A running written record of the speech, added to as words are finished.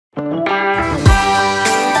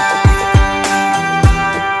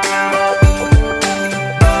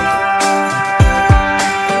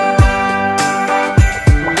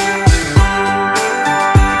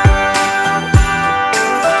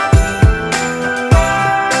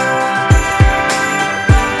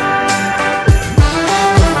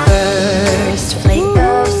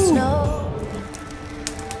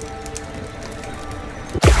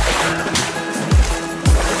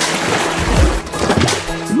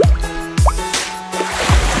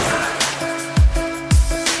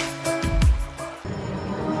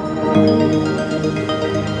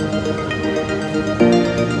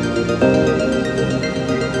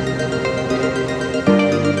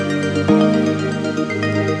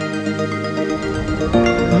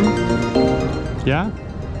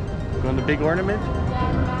big ornament?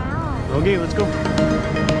 Okay, let's go.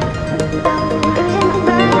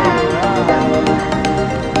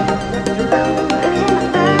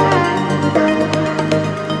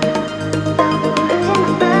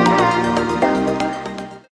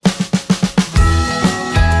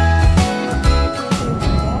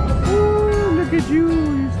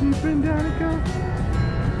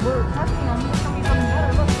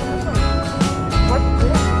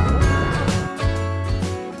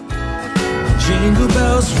 Jingle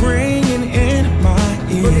bells ringing in my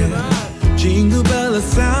ear. Jingle bell, a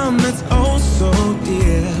sound that's oh so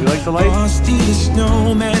dear. You like the light? Frosty the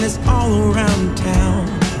snowman is all around town.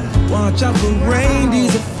 Watch out for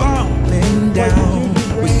reindeers are falling down.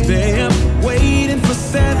 We stay up waiting for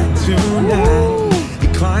Santa tonight. He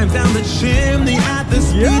climbs down the chimney at the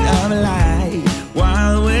speed of light,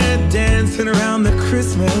 while we're dancing around the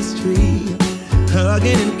Christmas tree,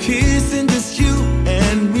 hugging and kissing just you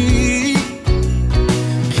and me.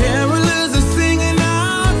 Carolers are singing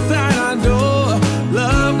outside our door,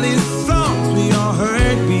 lovely songs we all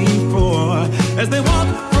heard before, as they walk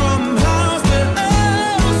from house to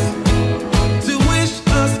house to wish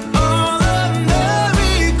us all a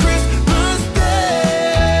Merry Christmas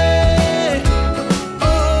Day.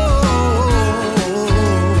 Oh,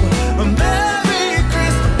 a Merry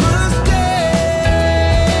Christmas Day.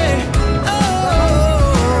 Oh.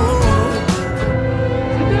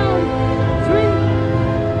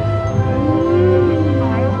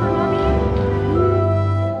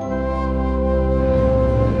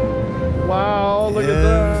 Wow, look at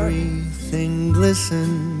that. Everything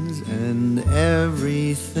glistens and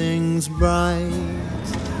everything's bright.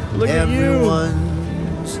 Look at you.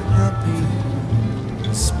 Everyone's happy.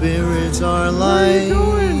 Spirits are light.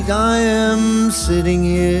 I am sitting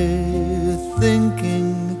here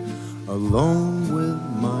thinking, alone with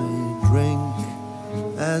my drink,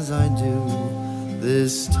 as I do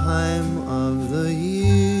this time of the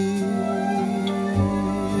year.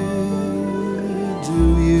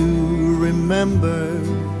 Do you remember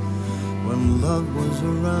when love was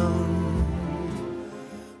around?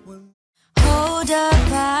 Hold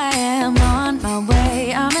up, I am on my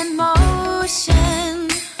way, I'm in motion.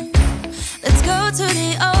 Let's go to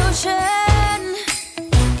the ocean.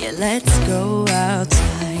 Yeah, let's go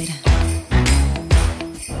outside.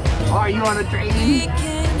 Are you on a train? We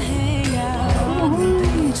can hang out on the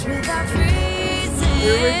beach without freezing.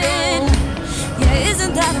 Here we go. Yeah,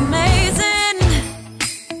 isn't that amazing?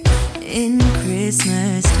 In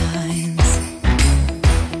Christmas times,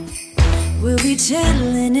 we'll be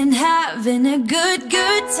chilling and having a good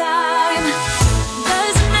time.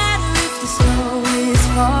 Doesn't matter if the snow is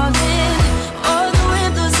falling or the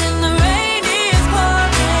wind blows and the rain is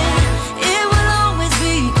pouring. It will always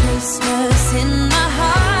be Christmas in my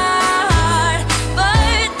heart.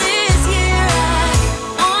 But this year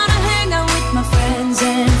I wanna hang out with my friends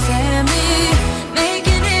and family,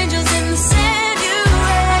 making angels in the sand. You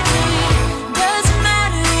ready? Doesn't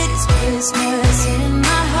matter, it is Christmas in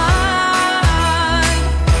my heart.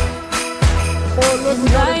 And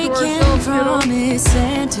I can promise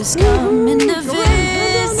Santa's coming to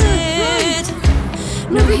visit.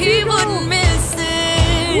 No, he wouldn't miss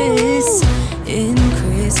this in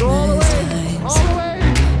Christmas times.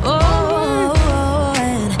 Oh,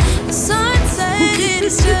 and the sun said it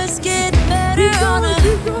is just getting better on a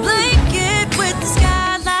blanket with the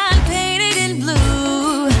skyline painted in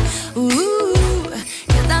blue. Ooh,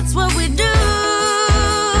 yeah, that's what we do.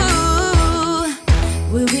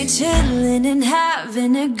 We'll be chilling and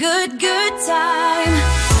having a good time.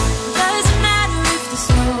 Doesn't matter if the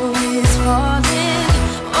snow is falling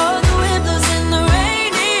or the wind blows and the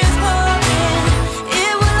rain is pouring.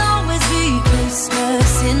 It will always be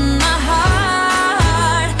Christmas in my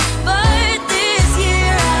heart. But this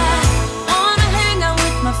year I wanna hang out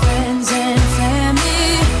with my friends and family,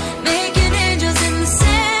 making angels in the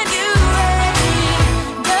sand. You ready?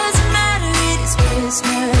 Doesn't matter, it is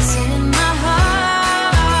Christmas in my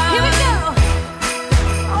heart. Here we go.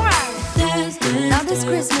 All right. Now this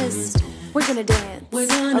Christmas, we're gonna dance. We're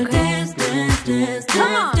gonna dance, dance, dance,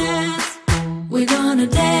 come on. Dance. We're gonna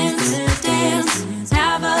dance, dance,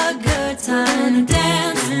 have a good time.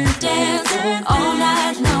 Dance, dance, all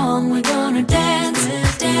night long. We're gonna dance,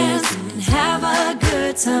 dance, and have a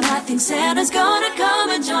good time. I think Santa's gonna come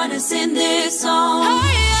and join us in this song.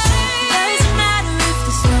 Doesn't matter if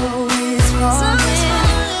the snow is falling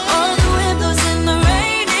or the wind blows and the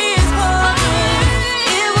rain is pouring.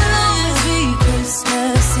 It will always be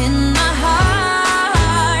Christmas in my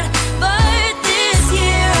heart. But this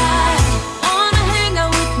year I wanna hang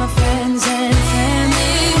out with my friends and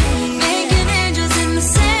family, making angels in the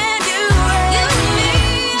sand. You ready?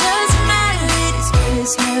 Doesn't matter.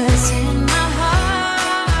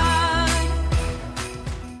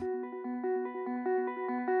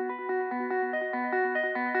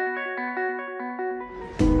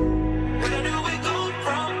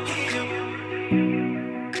 you.